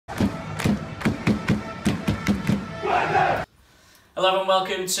Hello and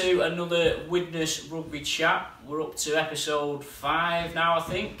welcome to another Widnes Rugby Chat. We're up to episode 5 now, I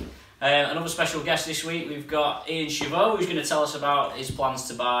think. Another special guest this week. We've got Ian Chavot, who's going to tell us about his plans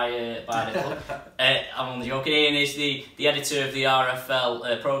to buy the club. I'm only joking. Ian is the editor of the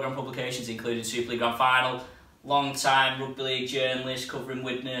RFL programme publications, including Super League Grand Final. Long-time rugby league journalist covering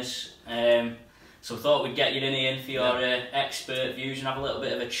Widnes. So I thought we'd get you in, Ian, for your expert views and have a little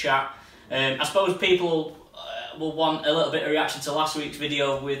bit of a chat. I suppose people will want a little bit of reaction to last week's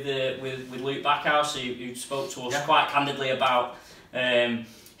video with Luke Backhouse, who spoke to us quite candidly about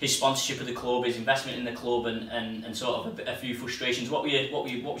his sponsorship of the club, his investment in the club, and sort of a few frustrations. What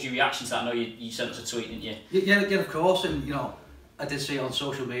was your reaction to that? I know you sent us a tweet, didn't you? Yeah, of course, and you know, I did see it on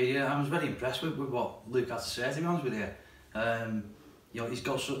social media. I was very impressed with what Luke had to say, to be honest with you. You know, he's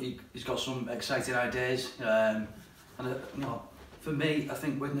got some exciting ideas, and you know, for me, I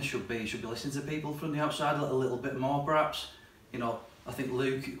think Widnes should be listening to people from the outside a little bit more, perhaps. You know, I think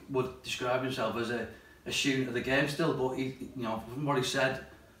Luke would describe himself as a student of the game still, but he, you know, from what he said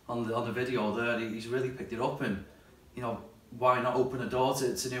on the video there, he's really picked it up, and you know, why not open the door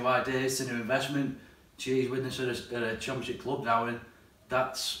to new ideas, to new investment? Geez, Widnes are a championship club now, and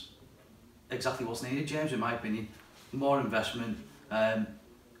that's exactly what's needed, James, in my opinion. More investment, a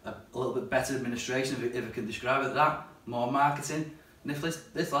little bit better administration, if I can describe it that. More marketing, and if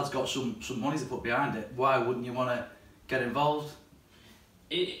this lad's got some money to put behind it, why wouldn't you want to get involved?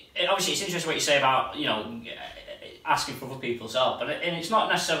 Obviously, it's interesting what you say about, you know, asking for other people's help, and it's not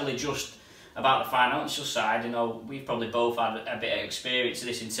necessarily just about the financial side. You know, we've probably both had a bit of experience of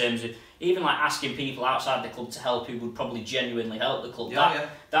this in terms of even like asking people outside the club to help who would probably genuinely help the club.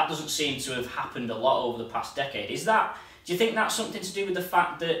 That doesn't seem to have happened a lot over the past decade. Do you think that's something to do with the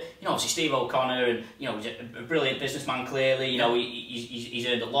fact that, you know, obviously Steve O'Connor, and you know, he's a brilliant businessman clearly, you know, he's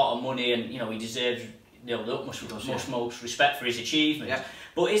earned a lot of money, and you know, he deserves, you know, the utmost respect for his achievements. Yeah.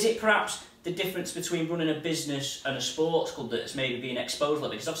 But is it perhaps the difference between running a business and a sports club that's maybe being exposed a little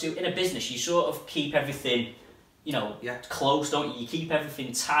bit? Because obviously in a business you sort of keep everything, you know, close, don't you? You keep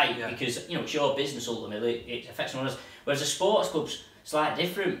everything tight because, you know, it's your business ultimately, it affects no one else. Whereas a sports club's slightly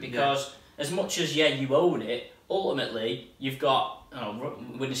different because as much as, you own it, ultimately you've got, I don't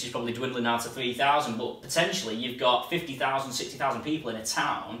know, Widnes is probably dwindling now to 3,000, but potentially you've got 50,000, 60,000 people in a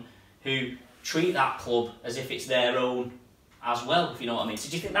town who treat that club as if it's their own as well, if you know what I mean. So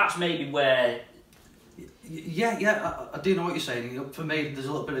do you think that's maybe where... I do know what you're saying. You know, for me, there's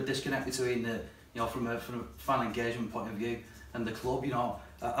a little bit of disconnect between the, you know, from a fan engagement point of view and the club. You know,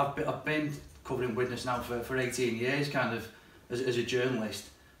 I've been covering Widnes now for 18 years, kind of as a journalist,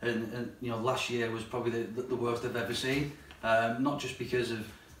 and you know, last year was probably the worst I've ever seen. Not just because of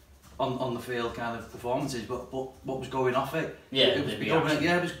on the field kind of performances, but what was going off it. It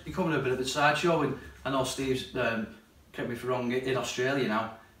was becoming a bit of a sideshow, and I know Steve's correct me if I'm wrong, in Australia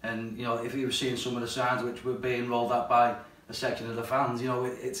now, and you know, if he was seeing some of the signs which were being rolled out by a section of the fans, you know,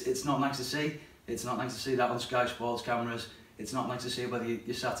 it's not nice to see. It's not nice to see that on Sky Sports cameras. It's not nice to see whether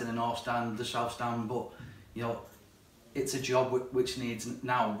you're sat in the north stand, the south stand, but you know, it's a job which needs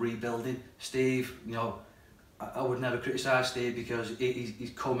now rebuilding. Steve, you know, I would never criticise Steve because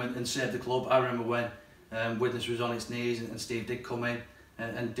he's come in and saved the club. I remember when Widnes was on its knees, and Steve did come in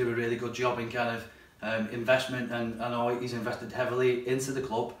and do a really good job in kind of investment, and I know he's invested heavily into the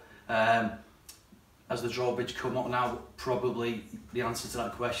club. As the drawbridge come up now, probably the answer to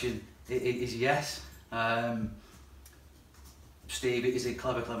that question is yes. Steve is a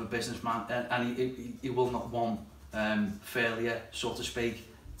clever businessman, and he will not want failure, so to speak,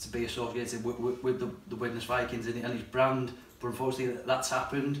 to be associated with the Widnes Vikings and his brand. But unfortunately, that's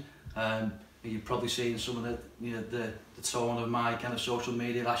happened. You've probably seen some of the tone of my kind of social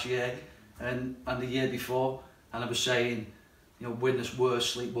media last year and the year before, and I was saying, you know, Widnes were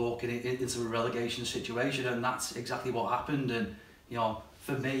sleepwalking into a relegation situation, and that's exactly what happened. And you know,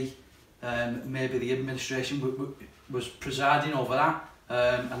 for me, maybe the administration was presiding over that,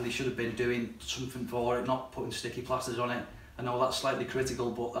 and they should have been doing something for it, not putting sticky plasters on it. I know that's slightly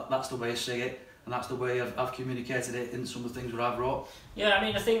critical, but that's the way I see it, and that's the way I've communicated it in some of the things that I've wrote. Yeah, I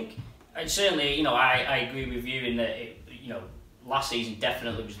mean, I think certainly, you know, I agree with you in that, you know, last season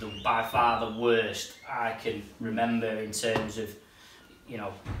definitely was by far the worst I can remember in terms of, you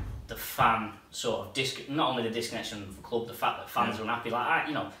know, the fan sort of not only the disconnection from the club, the fact that fans are unhappy. Like,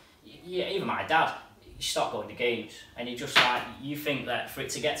 you know, even my dad, he stopped going to games, and you just like, you think that for it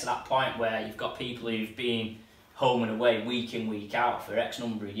to get to that point where you've got people who've been home and away week in, week out for X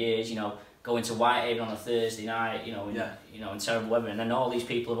number of years, you know, going to Whitehaven on a Thursday night, you know, in terrible weather, and then all these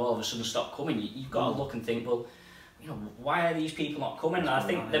people have all of a sudden stopped coming. You've got to look and think, well, you know, why are these people not coming? And I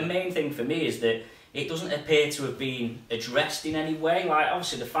think the main thing for me is that it doesn't appear to have been addressed in any way. Like,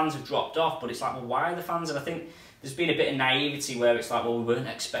 obviously the fans have dropped off, but it's like, well, why are the fans? And I think there's been a bit of naivety where it's like, well, we weren't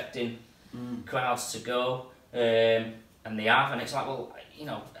expecting crowds to go, and they have, and it's like, well, you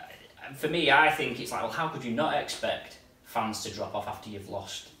know, for me, I think it's like, well, how could you not expect fans to drop off after you've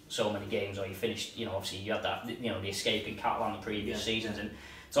lost so many games, or you finished, you know, obviously you had that, you know, the escape in Catalan the previous seasons, and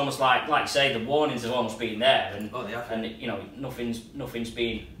it's almost like you say, the warnings have almost been there, and and you know, nothing's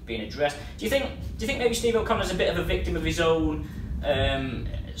been addressed. Do you think maybe Steve O'Connor's a bit of a victim of his own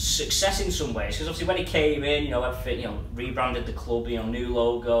success in some ways? Because obviously when he came in, you know, everything, you know, rebranded the club, you know, new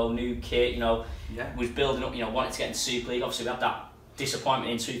logo, new kit, you know, was building up, you know, wanted to get into Super League. Obviously we had that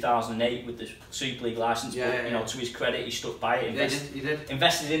disappointment in 2008 with the Super League licence, but you know, to his credit, he stuck by it. He did.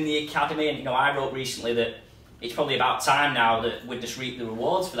 Invested in the academy, and you know, I wrote recently that it's probably about time now that Widnes reap the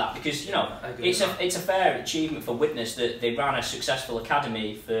rewards for that, because you know, it's a fair achievement for Widnes that they ran a successful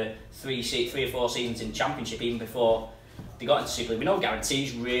academy for three or four seasons in the Championship, even before they got into Super League. We no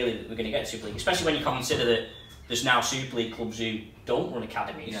guarantees really that we're going to get to Super League, especially when you consider that there's now Super League clubs who don't run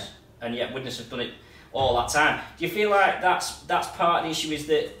academies, and yet Widnes have done it all that time. Do you feel like that's part of the issue, is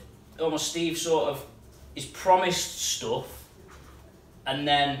that almost Steve sort of is promised stuff, and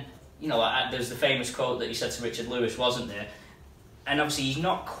then, you know, there's the famous quote that he said to Richard Lewis, wasn't there? And obviously he's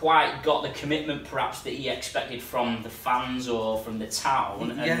not quite got the commitment perhaps that he expected from the fans or from the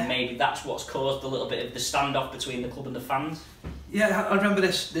town, and maybe that's what's caused a little bit of the standoff between the club and the fans. Yeah, I remember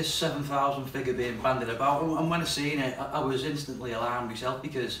this 7,000 figure being bandied about, and when I seen it, I was instantly alarmed myself,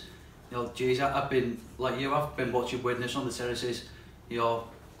 because, you know, geez, I've been, like you, I've been watching Widnes on the terraces, you know,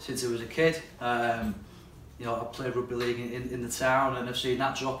 since I was a kid. You know, I played rugby league in the town, and I've seen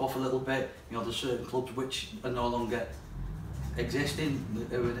that drop off a little bit. You know, there's certain clubs which are no longer existing,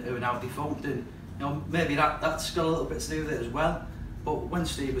 who are now defunct, and you know, maybe that's got a little bit to do with it as well. But when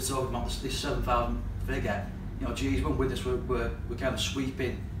Steve was talking about this 7,000 figure, you know, geez, when Widnes were kind of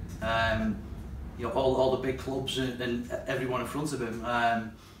sweeping, you know, all the big clubs and everyone in front of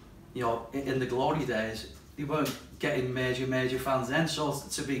him, you know, in the glory days, they weren't getting major fans then. So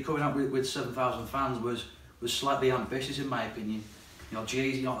to be coming out with 7,000 fans was slightly ambitious, in my opinion. You know,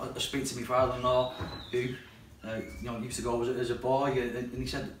 geez, you know, I speak to my father-in-law who, you know, used to go as a boy, and he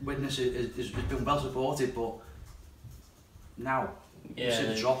said Widnes has been well supported, but now, you see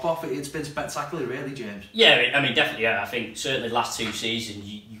the drop off. It's been spectacular, really, James. Yeah, I mean, definitely. Yeah, I think certainly the last two seasons,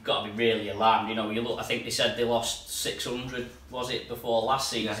 you've got to be really alarmed. You know, you look. I think they said they lost 600, was it, before last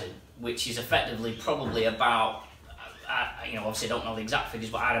season, which is effectively probably about. You know, obviously I don't know the exact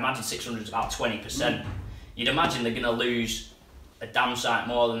figures, but I'd imagine 600 is about 20%. You'd imagine they're going to lose a damn sight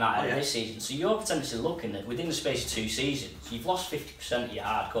more than that this season. So you're potentially looking at, within the space of 2 seasons, you've lost 50% of your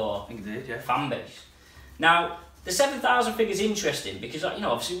hardcore fan base. Now, the 7,000 figure is interesting because, you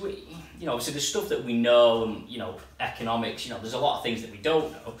know, obviously, obviously there's stuff that we know, and you know, economics. You know, there's a lot of things that we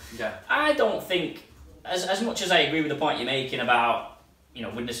don't know. I don't think, as much as I agree with the point you're making about, you know,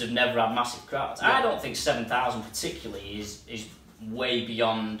 Widnes have never had massive crowds. I don't think 7,000 particularly is way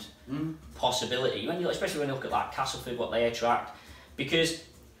beyond possibility. When you, especially when you look at like Castleford, what they attract, because,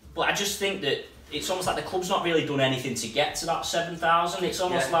 but I just think that it's almost like the club's not really done anything to get to that 7,000. It's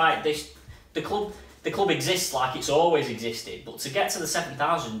almost like the club exists like it's always existed, but to get to the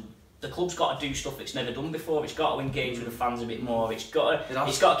 7,000, the club's got to do stuff it's never done before. It's got to engage with the fans a bit more. It's got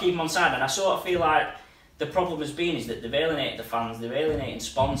to keep them on side, and I sort of feel like the problem has been is that they've alienated the fans, they've alienated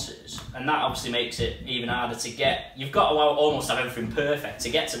sponsors, and that obviously makes it even harder to get. You've got to almost have everything perfect to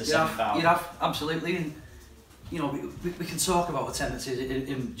get to the 7,000. You'd have, absolutely, and you know, we can talk about attendances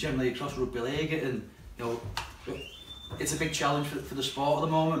in generally across rugby league, and you know, it's a big challenge for the sport at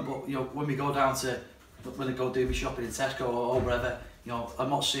the moment. But you know, when we go down to, when I go do my shopping in Tesco or wherever, you know, I'm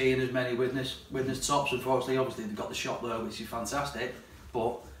not seeing as many Widnes tops. Unfortunately, obviously they've got the shop there, which is fantastic,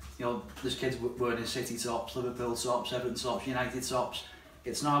 but you know, there's kids wearing City tops, Liverpool tops, Everton tops, United tops.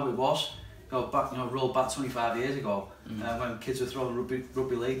 It's not how it was. Go back, you know, roll back 25 years ago, when kids were throwing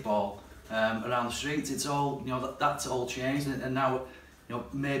rugby league ball around the streets. It's all, you know, that's all changed, and now, you know,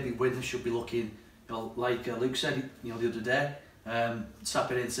 maybe Widnes should be looking, you know, like Luke said, you know, the other day,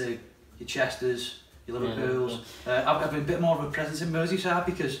 tapping into your Chesters, your Liverpools, having a bit more of a presence in Merseyside,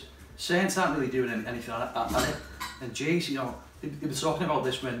 because Saints aren't really doing anything at it. And geez, you know, they were talking about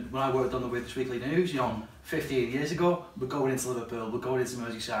this when I worked on the Widnes Weekly News, you know, 15 years ago. We're going into Liverpool, we're going into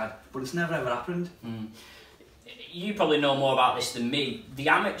Merseyside, but it's never ever happened. You probably know more about this than me. The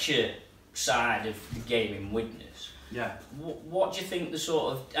amateur side of the game in Widnes. Yeah. What do you think the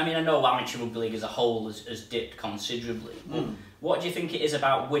sort of? I mean, I know amateur rugby league as a whole has dipped considerably. But what do you think it is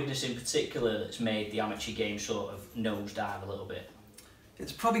about Widnes in particular that's made the amateur game sort of nosedive a little bit?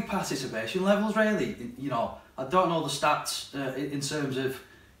 it's probably participation levels really. You know, I don't know the stats in terms of,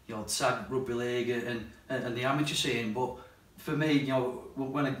 you know, SAG Rugby League and the amateur scene, but for me, you know,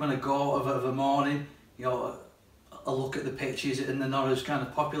 when I go of a morning, you know, I look at the pitches and they're not as kind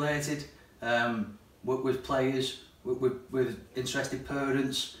of populated with players, with interested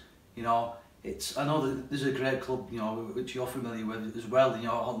parents. You know, I know that there's a great club, you know, which you're familiar with as well. You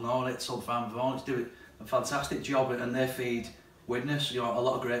know, I've known it, Farm Vaughan, do a fantastic job, and they feed Widnes, you know, a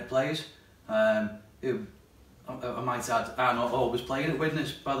lot of great players. Who I might add, are not always playing at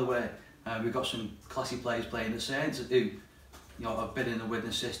Widnes, by the way. We've got some classy players playing at Saints who, you know, have been in the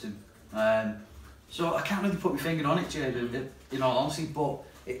Widnes system. So I can't really put my finger on it, James, in all honesty, but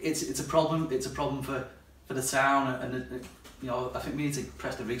it's a problem. It's a problem for the town, and you know, I think we need to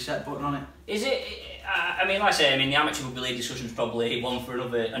press the reset button on it. Is it? I mean, like I say, the amateur rugby league discussion is probably one for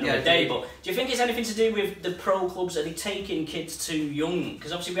another day. But do you think it's anything to do with the pro clubs? Are they taking kids too young?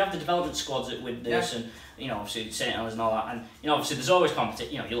 Because obviously we have the development squads at Widnes, and you know, obviously St Helens and all that, and you know, obviously there's always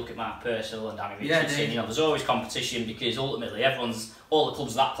competition. You know, you look at Mark Purcell and Danny Richardson. You know, there's always competition because ultimately all the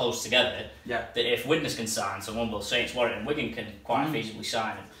clubs are that close together. Yeah. That if Widnes can sign someone, well, Saints, Warwick, and Wigan can quite feasibly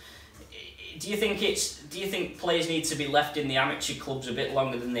sign him. Do you think players need to be left in the amateur clubs a bit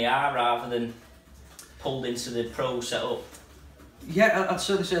longer than they are, rather than pulled into the pro setup? Yeah, I'd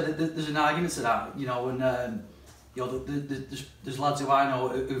certainly say that there's an argument to that. You know, and you know, there's lads who I know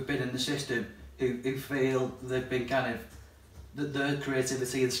who've been in the system who feel they've been kind of their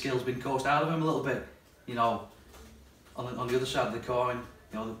creativity and skills been coaxed out of them a little bit. You know, on the other side of the coin,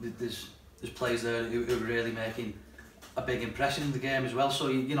 you know, there's players there who are really making a big impression in the game as well. So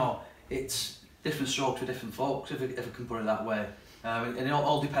you know, it's different strokes for different folks, if I can put it that way. And it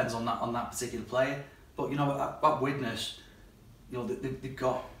all depends on that particular player. But you know, at Widnes, you know, they've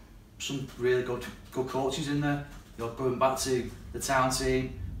got some really good coaches in there. You know, going back to the town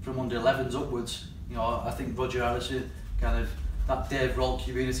team from under 11s upwards. You know, I think Roger Harrison, kind of that Dave Roll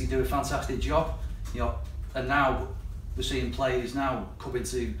community, do a fantastic job. You know, and now we're seeing players now come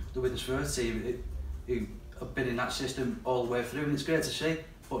into the Widnes first team who have been in that system all the way through, and it's great to see.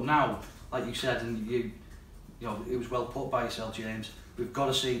 But now, like you said, and you know, it was well put by yourself, James, we've got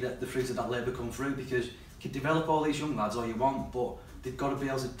to see that the fruit of that labour come through, because you can develop all these young lads all you want, but they've got to be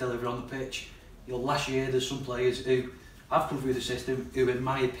able to deliver on the pitch. You know, last year there's some players who have come through the system who, in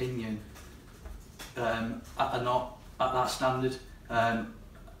my opinion, are not at that standard, a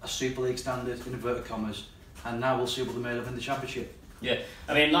Super League standard, in inverted commas, and now we'll see what they're made of in the Championship. Yeah,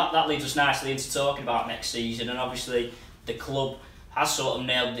 I mean, that leads us nicely into talking about next season, and obviously the club has sort of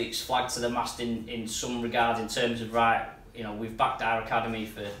nailed its flag to the mast in some regards, in terms of, right, you know, we've backed our academy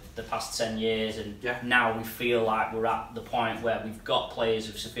for the past 10 years, and now we feel like we're at the point where we've got players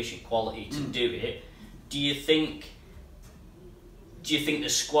of sufficient quality to do it. Do you think the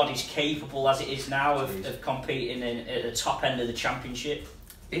squad is capable as it is now of competing at the top end of the Championship?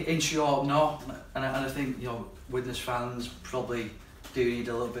 In short, no, and I think, you know, Widnes fans probably do need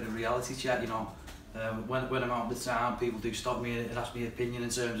a little bit of reality check. You know, when I'm out of the town, people do stop me and ask me opinion in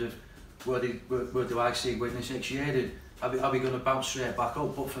terms of where do I see Widnes next year. And are we going to bounce straight back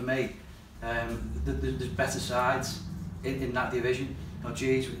up? But for me, there's better sides in that division. You know,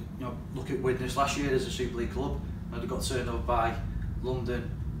 geez, you know, look at Widnes last year as a Super League club. You know, they got turned over by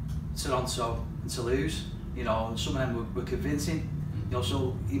London, Toronto, and Toulouse. You know, and some of them were convincing. You know,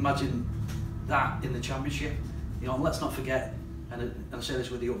 so imagine that in the Championship. You know, and let's not forget, and I say this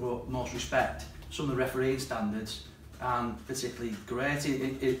with the utmost respect, some of the refereeing standards aren't particularly great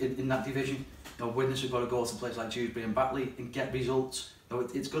in that division. You know, Widnes have got to go to places like Dewsbury and Batley and get results. You know,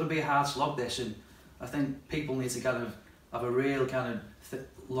 it's going to be a hard slog, this, and I think people need to kind of have a real kind of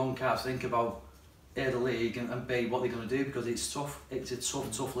long cast think about A, the league, and B, what they're going to do, because it's tough. It's a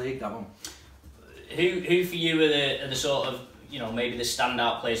tough league, that one. Who for you are the sort of, you know, maybe the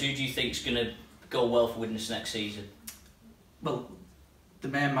standout players? Who do you think is going to go well for Widnes next season? Well, the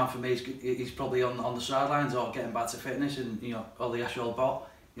main man for me is he's probably on the sidelines or getting back to fitness, and you know, Ollie Ashwell-Bott.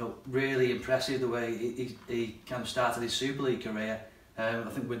 You know, really impressive the way he kind of started his Super League career. I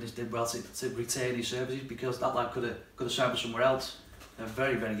think Widnes did well to retain his services, because that lad could have signed for somewhere else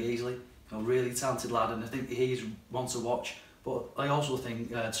very, very easily. You know, really talented lad, and I think he's one to watch. But I also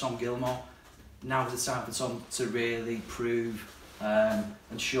think Tom Gilmore, now is the time for Tom to really prove and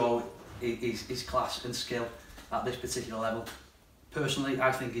show his class and skill at this particular level. Personally,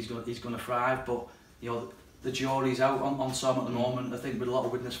 I think he's going to thrive, but you know, the jury's out on Tom at the moment. I think with a lot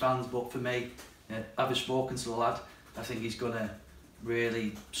of Widnes fans, but for me, having spoken to the lad, I think he's going to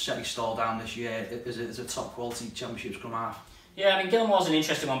really set his stall down this year as a top quality Championship scrum half. Yeah, I mean, Gilmore's an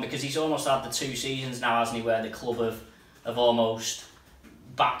interesting one, because he's almost had the 2 seasons now, hasn't he, where the club have almost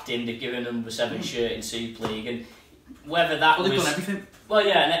backed him, they've given him the 7 shirt in Super League, and whether that they've done everything. Well,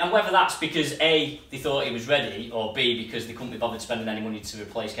 yeah, and whether that's because A, they thought he was ready, or B, because they couldn't be bothered spending any money to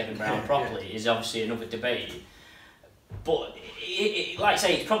replace Kevin Brown properly, is obviously another debate. But, like I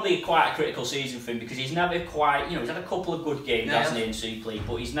say, it's probably quite a critical season for him, because he's never quite, he's had a couple of good games, hasn't he, in Super League,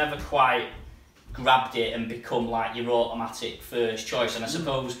 but he's never quite grabbed it and become like your automatic first choice. And I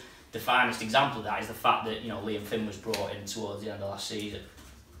suppose the finest example of that is the fact that, Liam Finn was brought in towards the end of last season.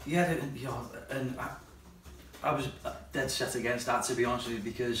 Yeah, and I was dead set against that, to be honest with you,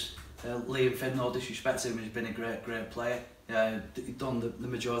 because Liam Finn, no disrespect to him, has been a great player. He's done the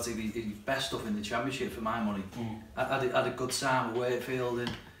majority of his best stuff in the Championship for my money. Had a good time at Wakefield,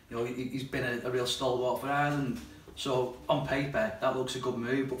 and he's been a real stalwart for Ireland. So on paper that looks a good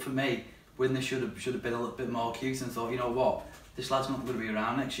move, but for me, Widnes should have been a little bit more cute and thought, you know what, this lad's not going to be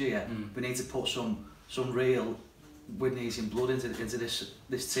around next year. We need to put some real Widnesian blood into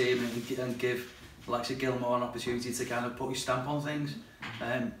this team and give, like say, Gilmore an opportunity to kind of put his stamp on things.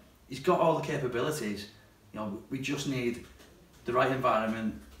 He's got all the capabilities. We just need the right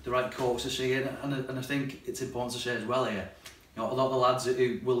environment, the right coach to see it, and I think it's important to say as well here, a lot of the lads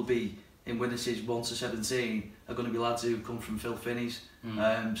who will be in Widnes 1 to 17 are going to be lads who come from Phil Finney's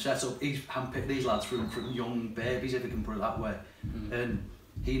set up. He's handpicked these lads from young babies, if you can put it that way, and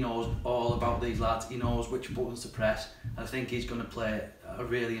he knows all about these lads. He knows which buttons to press. I think he's going to play a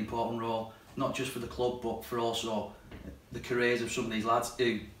really important role, not just for the club, but for also the careers of some of these lads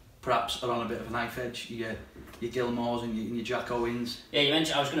who perhaps are on a bit of a knife edge. Your Gilmores and your Jack Owens. Yeah, I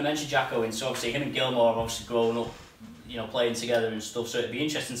was going to mention Jack Owens. So obviously him and Gilmore have obviously grown up, playing together and stuff. So it'd be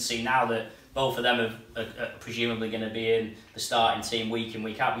interesting to see now that both of them are presumably going to be in the starting team week in,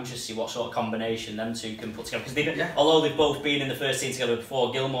 week out. It'd be interesting to see what sort of combination them two can put together. Because although they've both been in the first team together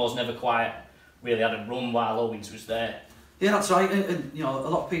before, Gilmore's never quite really had a run while Owens was there. Yeah, that's right. And a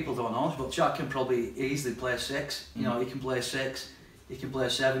lot of people don't know, but Jack can probably easily play 6. He can play 6. He can play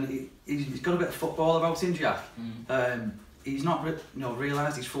 7. He's got a bit of football about him, Jack. He's not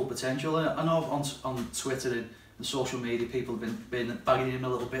realised his full potential. And I know on Twitter and social media people have been bagging him a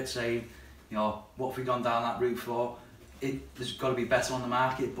little bit, saying, what have we gone down that route for? There's got to be better on the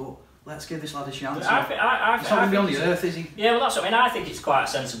market, but let's give this lad a chance. He's not going to be on the earth, is he? Yeah, well, that's what I mean. I think it's quite a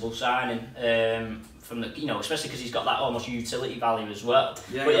sensible signing. From the, especially because he's got that almost utility value as well.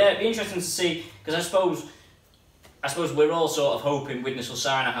 But it'd be interesting to see, because I suppose we're all sort of hoping Widnes will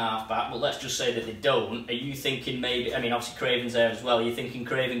sign a half-back, but let's just say that they don't. Are you thinking maybe, obviously Craven's there as well, are you thinking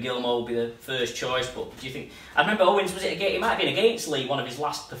Craven Gilmore will be the first choice, but do you think, I remember Owens, he might have been against Lee, one of his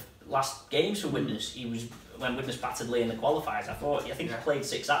last games for Widnes, when Widnes battered Lee in the qualifiers, I think he played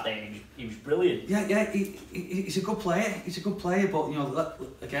 6 that day and he was brilliant. He's a good player, but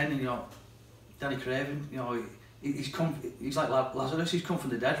again, Danny Craven, he's like Lazarus, he's come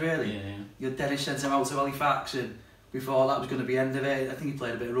from the dead really. Dennis sent him out to Halifax, and before that was going to be end of it. I think he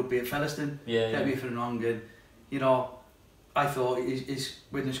played a bit of rugby at Featherstone. Get me if I'm wrong, and I thought his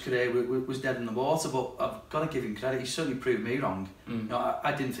Widnes career was dead in the water, but I've got to give him credit. He's certainly proved me wrong.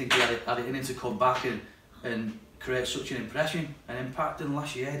 I didn't think he had it in him to come back and create such an impression and impact. And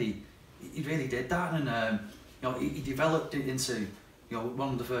last year he really did that, and he developed it into one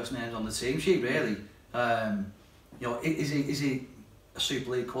of the first names on the team sheet really. Is he a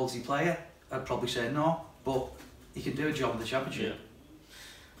Super League quality player? I'd probably say no, but he can do a job in the Championship.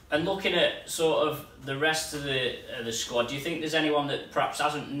 And looking at sort of the rest of the squad, do you think there's anyone that perhaps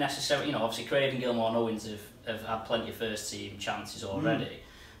hasn't necessarily, obviously Craven, Gilmore and Owens have had plenty of first team chances already.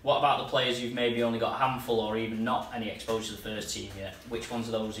 What about the players who've maybe only got a handful or even not any exposure to the first team yet? Which ones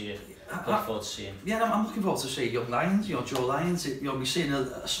of those are you looking forward to seeing? Yeah, I'm looking forward to seeing young Lions, Joe Lyons. We've seen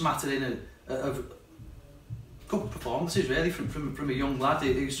a smattering of good performances really from a young lad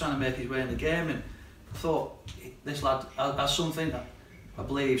who's trying to make his way in the game, and I thought this lad has something. I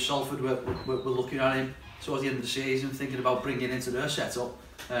believe Salford were looking at him towards the end of the season, thinking about bringing him into their setup.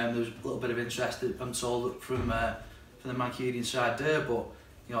 There was a little bit of interest, I'm told, from the Mancunian side there, but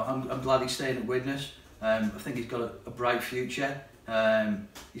I'm glad he's staying at Widnes. I think he's got a bright future.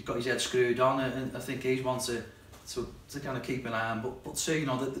 He's got his head screwed on, and I think he's one to kind of keep an eye on. But too,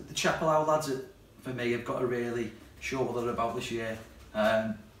 the Chapel Howe lads, for me, have got to really show what they're about this year.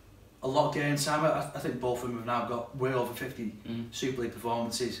 A lot of game time. I think both of them have now got way over 50 Super League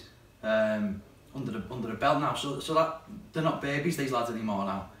performances under the belt now. So that they're not babies, these lads, anymore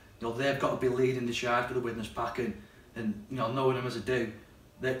now. They've got to be leading the charge for the Widnes pack, and knowing them as I do,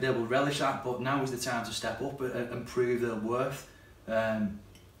 they will relish that. But now is the time to step up and prove their worth.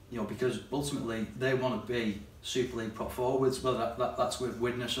 Because ultimately they want to be Super League prop forwards, whether that's with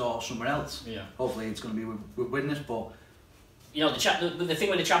Widnes or somewhere else. Hopefully it's going to be with Widnes, but you know, the thing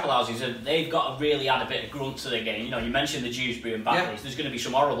with the Chapel Houses is that they've got to really add a bit of grunt to their game. You know, you mentioned the Dewsbury and Batteries. Yeah. There's going to be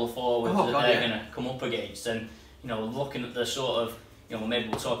some horrible forwards Oh, that God, they're yeah. going to come up against, and you know, looking at the sort of, you know, maybe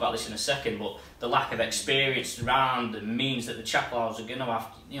we'll talk about this in a second, but the lack of experience around them means that the Chapel Houses are going to have,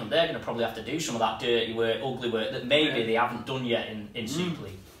 you know, they're going to probably have to do some of that dirty work, ugly work that maybe they haven't done yet in Super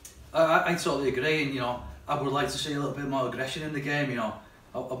League. I totally agree, and you know, I would like to see a little bit more aggression in the game. You know,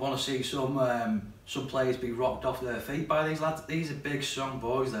 I want to see some players be rocked off their feet by these lads. These are big, strong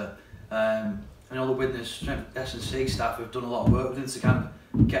boys there. I know the Widnes S&C staff have done a lot of work with them to kind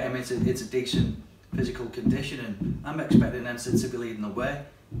of get him into decent physical condition, and I'm expecting them to be leading the way.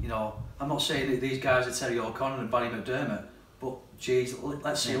 You know, I'm not saying that these guys are Terry O'Connor and Barry McDermott, but geez,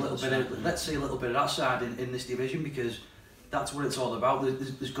 let's see a little bit of that side in this division, because that's what it's all about.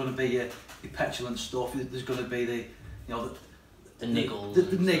 There's going to be your petulant stuff. There's going to be the niggle,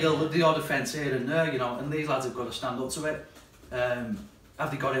 the odd offence here and there. You know, and these lads have got to stand up to it.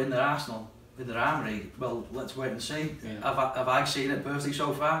 Have they got it in their arsenal, in their armoury? Well, let's wait and see. Yeah. Have I seen it personally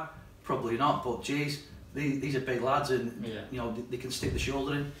so far? Probably not. But geez, these are big lads, and you know, they can stick the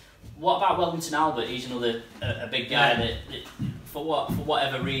shoulder in. What about Wellington Albert? He's another a big guy that for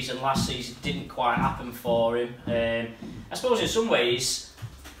whatever reason last season didn't quite happen for him. I suppose in some ways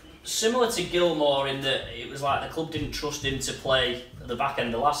similar to Gilmore in that it was like the club didn't trust him to play at the back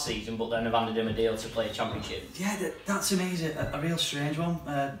end of last season, but then have handed him a deal to play a championship. Yeah, that's amazing. A real strange one.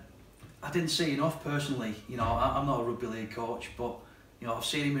 I didn't see enough personally. You know, I'm not a rugby league coach, but you know, I've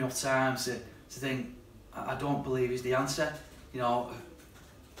seen him enough times to think I don't believe he's the answer. You know,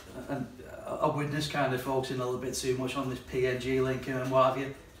 and I Widnes kind of focusing a little bit too much on this PNG link and what have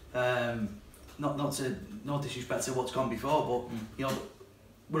you. No disrespect to what's gone before, but you know,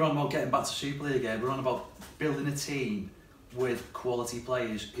 we're on about getting back to Super League again. We're on about building a team with quality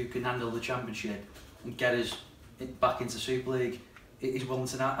players who can handle the championship and get us back into Super League. Is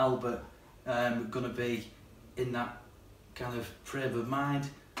Wellington Albert going to be in that kind of frame of mind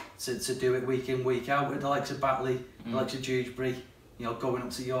to do it week in, week out with the likes of Batley, the likes of Dewsbury, you know, going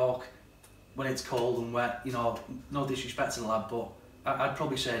up to York when it's cold and wet? You know, no disrespect to the lad, but I'd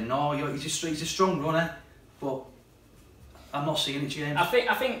probably say no. You know, he's a strong runner, but I'm not seeing it, James. I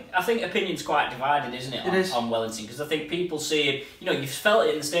think opinion's quite divided, isn't it, on Wellington? Because I think people see him. You know, you felt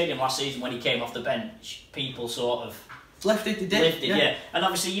it in the stadium last season when he came off the bench. People sort of lifted, yeah. And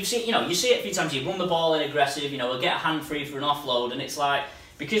obviously you see it a few times. You run the ball in aggressive. You know, he'll get a hand free for an offload, and it's like,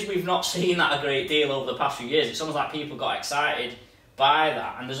 because we've not seen that a great deal over the past few years, it's almost like people got excited by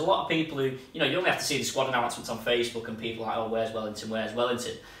that. And there's a lot of people who, you know, you only have to see the squad announcements on Facebook, and people are like, oh, where's Wellington? Where's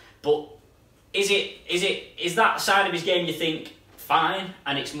Wellington? But is that side of his game, you think, fine,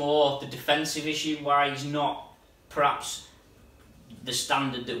 and it's more the defensive issue why he's not perhaps the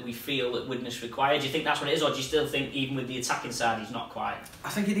standard that we feel that Widnes require? Do you think that's what it is, or do you still think even with the attacking side he's not quite? I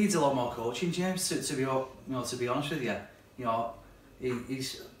think he needs a lot more coaching, James. To be honest with you, you know,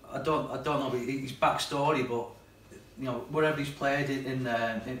 he's I don't know his backstory, but you know, wherever he's played in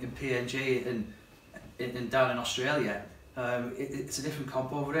PNG and down in Australia, it's a different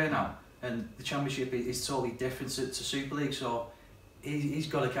comp over there now. And the championship is totally different to Super League, so he's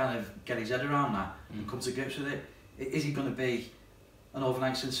got to kind of get his head around that and come to grips with it. Is he going to be an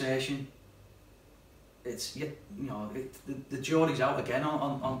overnight sensation? It's the jury's out again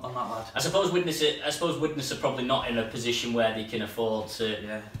on that lad. I suppose Widnes are probably not in a position where they can afford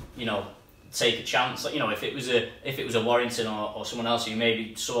to, you know, take a chance. You know, if it was a Warrington or someone else who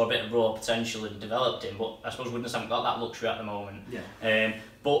maybe saw a bit of raw potential and developed him, but I suppose Widnes haven't got that luxury at the moment. Yeah.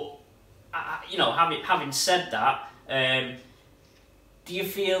 But you know, having said that, do you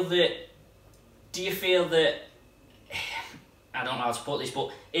feel that I don't know how to put this,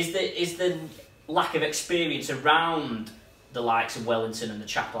 but is the lack of experience around the likes of Wellington and the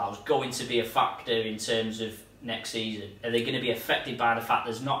Chapel House going to be a factor in terms of next season? Are they going to be affected by the fact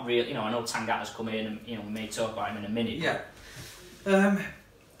there's not real? You know, I know Tangata's come in, and you know, we may talk about him in a minute. Yeah.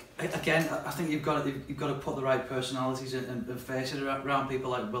 Again, I think you've got to put the right personalities and faces around people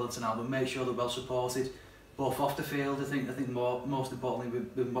like Wellington Albert. Make sure they're well supported, both off the field. I think most importantly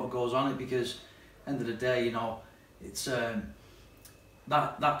with what goes on it, because end of the day, you know, it's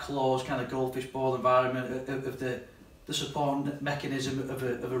that closed kind of goldfish bowl environment of the support mechanism of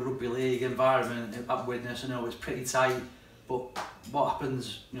a rugby league environment at Widnes. I know it's pretty tight, but what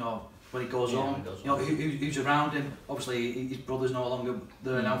happens, you know, when he goes home, you know, who's around him? Obviously, his brother's no longer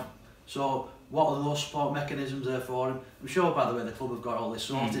there now. So, what are those support mechanisms there for him? I'm sure, by the way, the club have got all this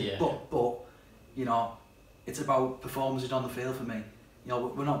sorted. But you know, it's about performances on the field for me. You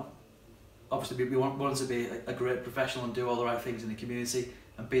know, we're not, obviously we want to be a great professional and do all the right things in the community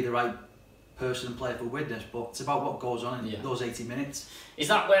and be the right person and player for Widnes, but it's about what goes on in those 80 minutes. Is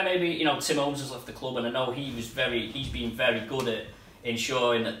that where maybe Tim Holmes has left the club, and I know he's been very good at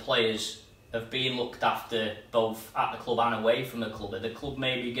ensuring that players have been looked after both at the club and away from the club? Are the club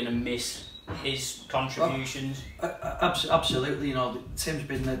maybe going to miss his contributions? Absolutely, Tim's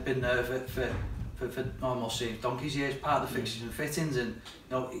been there for almost donkey's years, part of the fixtures and fittings, and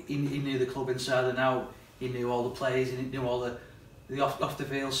he knew the club inside and out. He knew all the players, and he knew all the off the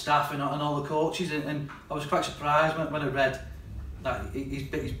field staff and all the coaches, and I was quite surprised when I read that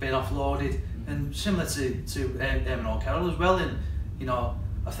he's been offloaded, and similar to Eamon O'Carroll as well. And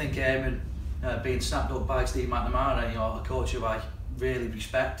I think Eamon being snapped up by Steve McNamara, a coach who I really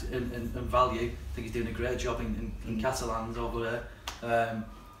respect and value. I think he's doing a great job in Catalans over there.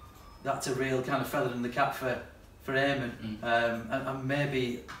 That's a real kind of feather in the cap for Eamon, and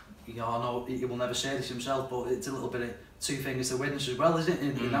maybe I know he will never say this himself, but it's a little bit of two fingers to Widnes as well, isn't it?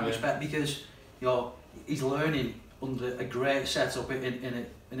 In that respect, because he's learning under a great setup in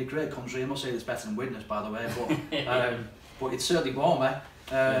a great country. I'm not saying it's better than Widnes, by the way, but it's certainly warmer.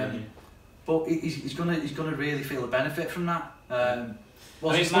 But he's gonna really feel the benefit from that.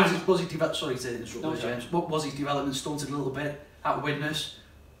 Was his development stunted a little bit at Widnes?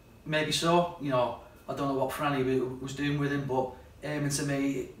 Maybe so. I don't know what Franny was doing with him, but to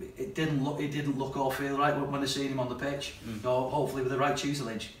me, it didn't look or feel right when I seen him on the pitch. Hopefully with the right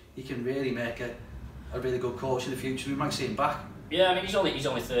tutelage, he can really make a really good coach in the future. We might see him back. Yeah, I mean he's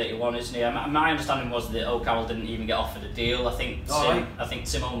only 31, isn't he? My understanding was that O'Carroll didn't even get offered a deal. I think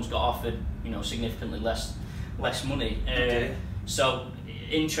Tim Holmes got offered significantly less money. Okay. So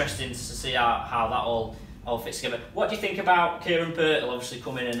interesting to see how that all fits together. What do you think about Kieran Purtle obviously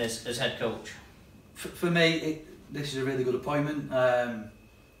coming in as head coach? For me, this is a really good appointment. And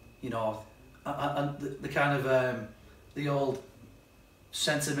the kind of the old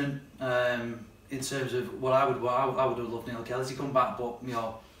sentiment in terms of what I would have loved Neil Kelly to come back, but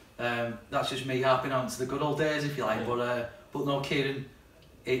that's just me harping on to the good old days, if you like. But no, Kieran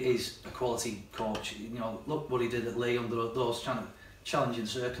is a quality coach. Look what he did at Lee under those kind of challenging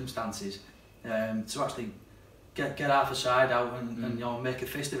circumstances. To actually get half a side out and make a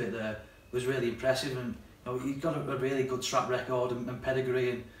fist of it there was really impressive. And he's got a really good track record and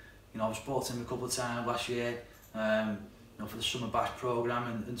pedigree. And I've spoken to him a couple of times last year. For the summer bash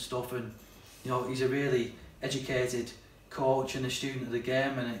programme and stuff. And he's a really educated coach and a student of the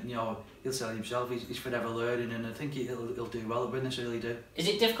game, and he'll tell himself he's forever learning, and I think he'll do well at Widnes, really do. Is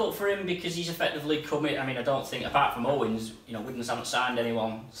it difficult for him because he's effectively coming? I mean, I don't think, apart from Owens, Widnes haven't signed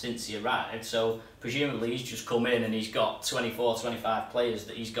anyone since he arrived, so presumably he's just come in and he's got 24, 25 players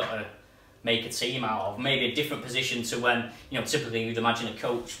that he's got to make a team out of. Maybe a different position to when typically you'd imagine a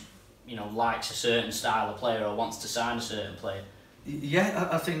coach likes a certain style of player or wants to sign a certain player. Yeah,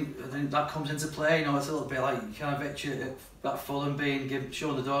 I think that comes into play. It's a little bit like Kanovic at Fulham being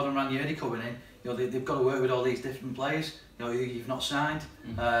shown the door and Ranieri coming in. They've got to work with all these different players. Who you've not signed,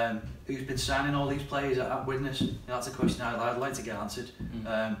 who's been signing all these players at Widnes. That's a question I'd like to get answered.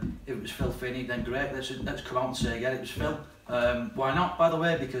 If it was Phil Finney, then great. Let's come out and say it was Phil. Why not? By the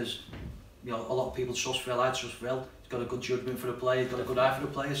way, because a lot of people trust Phil. I trust Phil. He's got a good judgment for the player. He's got a good eye for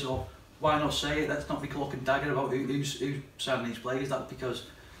the player. So why not say it? Let's not be cloak and dagger about who's signing these players. That's because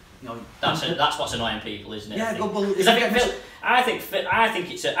that's what's annoying people, isn't it? Yeah, I think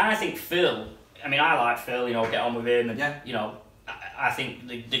Phil. I mean, I like Phil. Get on with him, and I think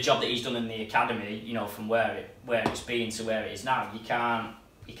the job that he's done in the academy, from where it's been to where it is now, you can't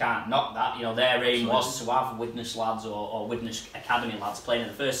knock that. Their aim was to have Widnes lads or Widnes Academy lads playing in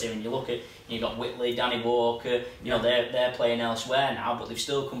the first team, and you look at you've got Whitley, Danny Walker. They're playing elsewhere now, but they've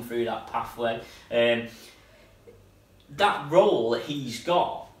still come through that pathway. That role that he's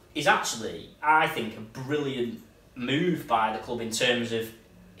got is actually, I think, a brilliant move by the club in terms of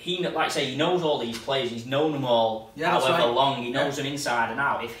he knows all these players. He's known them all however long. He knows them inside and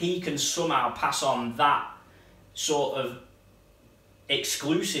out. If he can somehow pass on that sort of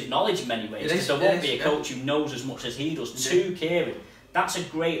exclusive knowledge in many ways, because there won't be a coach who knows as much as he does to Kieran. That's a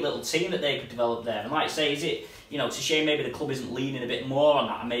great little team that they could develop there. And like I say, it's a shame maybe the club isn't leaning a bit more on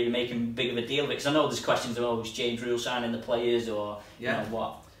that and maybe making big of a deal of it, because I know there's questions of is James Rule signing the players or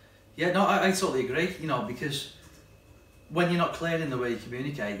what. Yeah, no, I totally agree. Because when you're not clear in the way you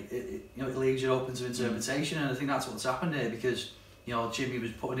communicate, it leaves you open to interpretation, and I think that's what's happened here. Because Jimmy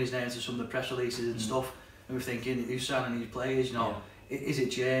was putting his name to some of the press releases and stuff, and we're thinking who's signing these players. Is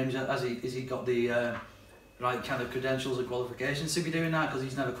it James? Has he got the right kind of credentials and qualifications to be doing that? Because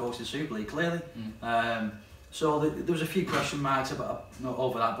he's never coached the Super League, clearly. So there was a few question marks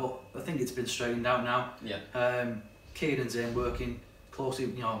over that, but I think it's been straightened out now. Yeah. Kieran's in working closely,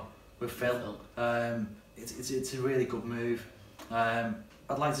 with Phil. It's a really good move. I'd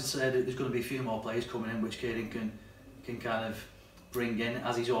like to say that there's going to be a few more players coming in which Kieran can kind of bring in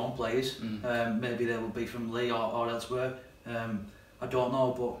as his own players. Maybe they will be from Lee or elsewhere. I don't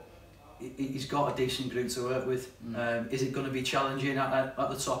know, but he's got a decent group to work with. Is it going to be challenging at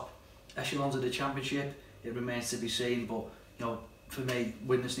the top echelons of the Championship? It remains to be seen. But you know, for me,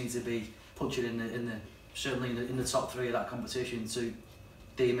 Widnes needs to be punching certainly in the top 3 of that competition to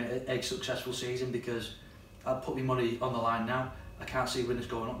deem it a successful season, because I'd put my money on the line now. I can't see Widnes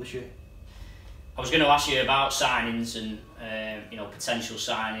going up this year. I was going to ask you about signings and you know, potential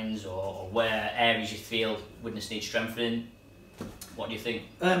signings or where areas you feel Widnes needs strengthening. What do you think?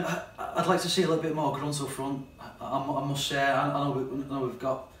 I'd like to see a little bit more grunt up front. I must say, I know we've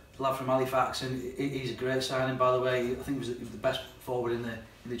got the lad from Halifax, and he's a great signing, by the way. I think he was the best forward in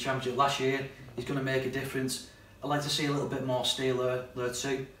the Championship last year. He's going to make a difference. I'd like to see a little bit more steel there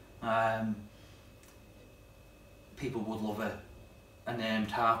too. People would love a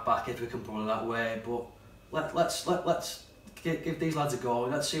named half-back, if we can put it that way, but let's give these lads a go.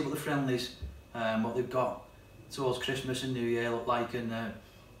 Let's see what the friendlies, what they've got towards Christmas and New Year look like, and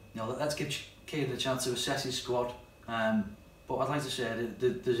you know, let's give Kieran a chance to assess his squad. But I'd like to say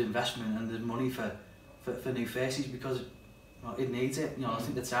that there's investment and there's money for new faces, because you know, it needs it. You know, I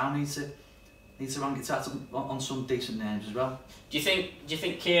think the town needs to rank its hat on some decent names as well. Do you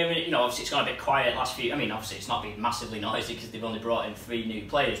think Kieran, you know, obviously it's gone a bit quiet last few, I mean obviously it's not been massively noisy because they've only brought in 3 new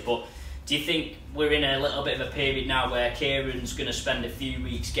players, but do you think we're in a little bit of a period now where Kieran's going to spend a few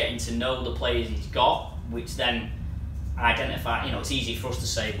weeks getting to know the players he's got, which then identify, you know, it's easy for us to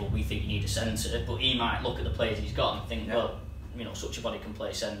say, well, we think you need a centre, but he might look at the players he's got and think, well, you know, such a body can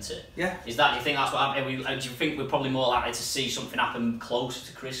play centre. Yeah. Do you think that's what happened? Do you think we're probably more likely to see something happen closer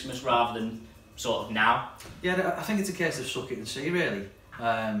to Christmas rather than sort of now? Yeah, I think it's a case of suck it and see, really.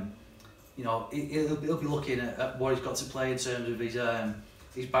 You know, he'll be looking at what he's got to play in terms of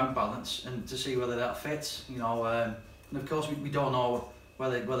his bank balance and to see whether that fits. You know, and of course we don't know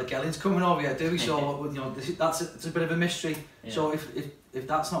whether Gelling's coming over yet, do we? So you know, it's a bit of a mystery. Yeah. So if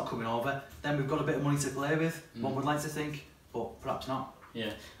that's not coming over, then we've got a bit of money to play with. One would like to think, but perhaps not.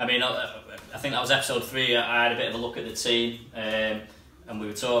 Yeah, I mean, I think that was episode 3. I had a bit of a look at the team. And we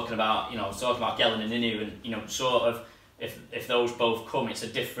were talking about, you know, Gelling and Inu, and you know, sort of if those both come,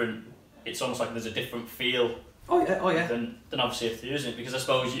 it's almost like there's a different feel. Oh yeah. Than obviously if there isn't, because I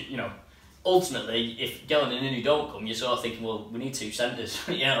suppose you know, ultimately if Gelling and Inu don't come, you're sort of thinking, well, we need 2 centres.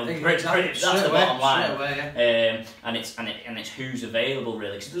 You know, that's the bottom line. Yeah. And it's who's available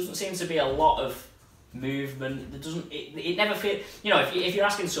really, because there doesn't seem to be a lot of movement. There doesn't. It never feel. You know, if you're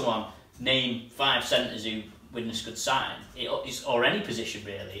asking someone, name 5 centres who Widnes could sign, or any position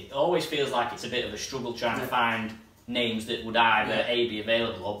really, it always feels like it's a bit of a struggle trying to find names that would either A, be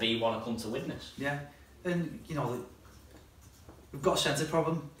available, or B, want to come to Widnes. Yeah, and you know, we've got a centre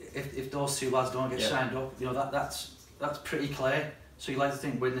problem. If those 2 lads don't get signed up, you know, that's pretty clear. So you like to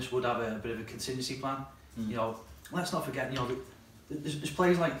think Widnes would have a bit of a contingency plan. You know, let's not forget, you know, there's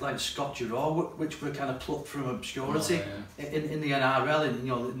players like Scott Giroux, which were kind of plucked from obscurity in the NRL, and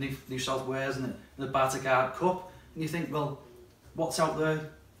you know, New South Wales and the Bartagard Cup, and you think, well, what's out there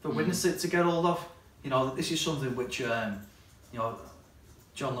for Widnes to get hold of? You know, this is something which you know,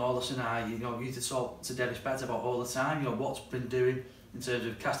 John Lawless and I, you know, used to talk to Dennis Betts about all the time. You know, what's been doing in terms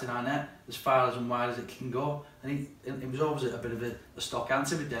of casting our net as far as and wide as it can go, and it was always a bit of a stock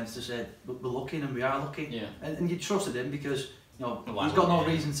answer with Dennis to say, we're looking and we are looking, and you trusted him because, you know, he's got no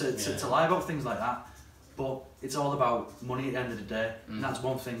reason to lie about things like that. But it's all about money at the end of the day, and that's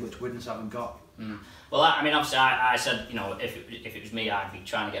one thing which Widnes haven't got. Well, I mean, obviously, I said, you know, if it was me, I'd be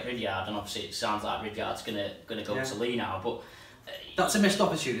trying to get Ridyard, and obviously it sounds like Ridyard's gonna go to Lee now, but that's a missed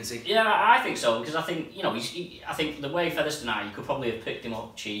opportunity. Yeah, I think so, because I think, you know, I think the way Featherstone are, you could probably have picked him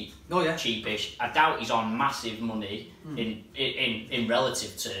up cheap, cheapish. I doubt he's on massive money in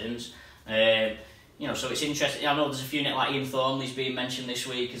relative terms. You know, so it's interesting. I know there's a few like Ian Thornley's being mentioned this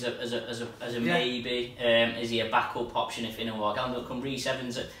week as a maybe. Is he a backup option if Inu or Gallagher don't come? Rhys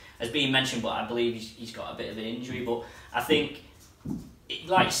Evans has been mentioned, but I believe he's got a bit of an injury. But I think,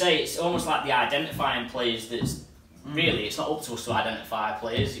 like you say, it's almost like the identifying players that's really, it's not up to us to identify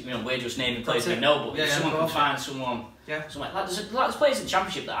players. You know, we're just naming players we know, but if someone can find someone. Like there's players in the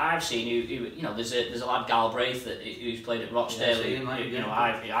Championship that I've seen who you know, there's a lad Galbraith who's played at Rochdale. You know,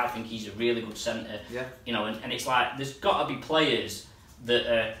 I think he's a really good centre. You know, and it's like there's got to be players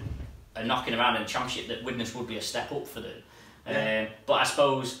that are knocking around in the Championship that Widnes would be a step up for them. But I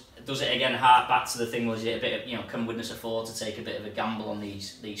suppose, does it again hark back to the thing? Was it a bit of, you know, can Widnes afford to take a bit of a gamble on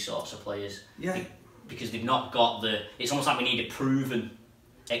these sorts of players? Because they've not got the. It's almost like we need a proven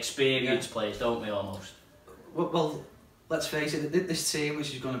experienced players, don't we, almost? Well, let's face it, this team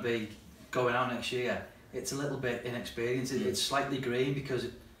which is going to be going out next year, it's a little bit inexperienced. It's slightly green because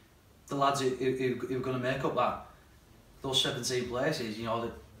the lads who are going to make up those 17 places, you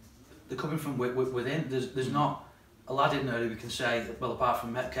know, they're coming from within. There's not a lad in there who we can say, well, apart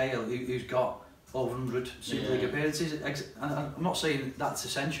from Met Cahill, who's got over 100 Super League appearances. And I'm not saying that's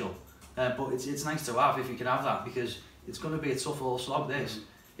essential, but it's nice to have if you can have that, because it's going to be a tough old slog, this.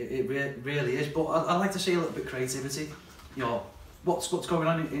 It really is. But I'd like to see a little bit of creativity. You know, what's going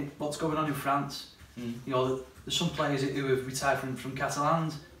on in France. You know, there's some players who have retired from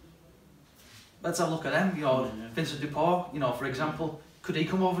Catalans. Let's have a look at them. You know, Vincent Dupont, you know, for example, could he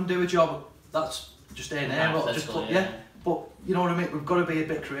come over and do a job? That's just in there, but you know what I mean. We've got to be a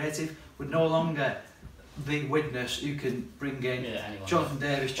bit creative. We're no longer the Widnes who can bring in Jonathan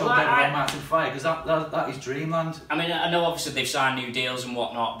Davis, John Deborah, and Martin Fry, because that is dreamland. I mean, I know obviously they've signed new deals and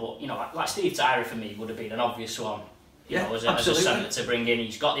whatnot, but you know, like Steve Tyree for me would have been an obvious one. You know, as a centre to bring in.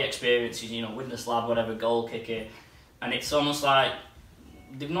 He's got the experience. He's, you know, Widnes lad, whatever, goal kicker, and it's almost like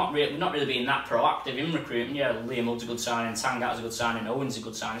we've not really been that proactive in recruitment. Yeah, Liam Hood's a good signing, Tangat's a good signing, Owen's a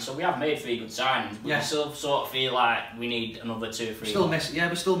good signing. So we have made 3 good signings, but we still sort of feel like we need another 2 or 3.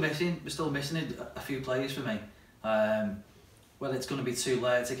 We're still missing a few players for me. Well, it's going to be too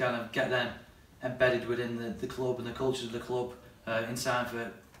late to kind of get them embedded within the club and the cultures of the club in time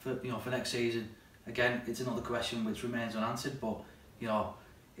for next season. Again, it's another question which remains unanswered, but you know,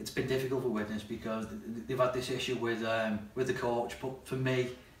 it's been difficult for Widnes because they've had this issue with the coach. But for me,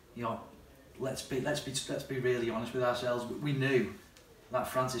 you know, let's be really honest with ourselves. We knew that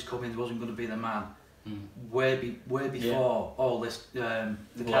Francis Cummins wasn't going to be the man way before all this the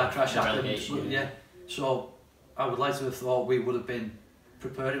car crash happened. So I would like to have thought we would have been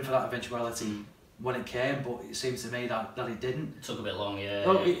preparing for that eventuality when it came, but it seems to me that it didn't. It took a bit long,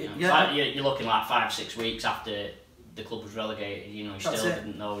 Like you're looking like 5-6 weeks after the club was relegated. You know, you still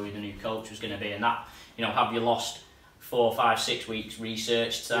didn't know who the new coach was going to be, and that, you know, have you lost 4, 5, 6 weeks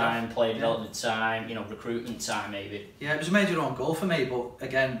research time, player development time, you know, recruitment time maybe. Yeah, it was a major own goal for me, but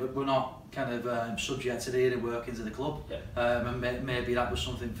again, we're not kind of subject to the inner workings of the club, and maybe that was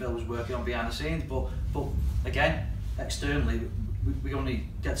something Phil was working on behind the scenes. But again, externally, we only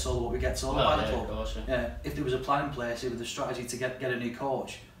get told what we get told by the club. Of course, if there was a plan in place, with a strategy to get a new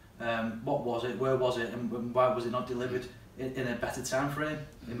coach, what was it, where was it, and why was it not delivered in a better time frame,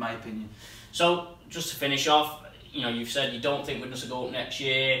 in my opinion? So, just to finish off, you know, you've said you don't think Widnes will go up next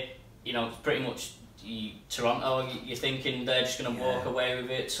year. You know, it's pretty much Toronto. You're thinking they're just going to walk away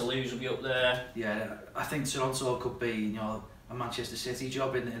with it. Toulouse will be up there. Yeah, I think Toronto could be, you know, a Manchester City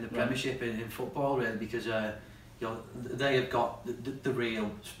job in the Premiership in football, really, because you know, they have got the real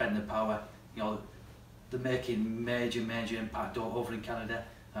spending power. You know, they're making major impact over in Canada,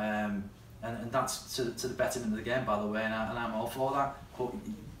 and that's to the betterment of the game, by the way, and I'm all for that. But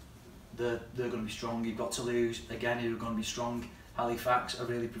they're going to be strong. You've got Toulouse again, who are going to be strong. Halifax, a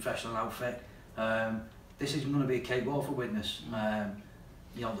really professional outfit. This is going to be a cakewalk for Widnes.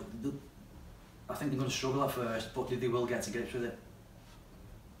 You know, I think they're going to struggle at first, but they will get to grips with it.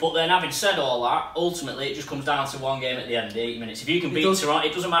 But then, having said all that, ultimately it just comes down to one game at the end of 80 minutes. If you can beat Toronto,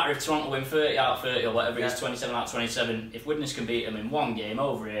 it doesn't matter if Toronto win 30 out of 30 or whatever it is, 27 out of 27. If Widnes can beat them in one game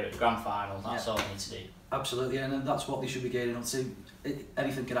over here at the grand final, that's all they need to do. Absolutely, and that's what they should be getting on to.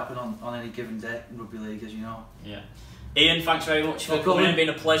 Anything can happen on any given day in rugby league, as you know. Yeah. Ian, thanks very much for coming. It's been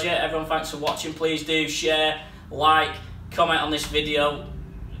a pleasure. Everyone, thanks for watching. Please do share, like, comment on this video.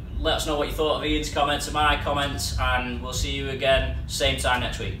 Let us know what you thought of Ian's comments and my comments, and we'll see you again same time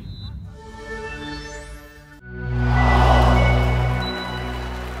next week.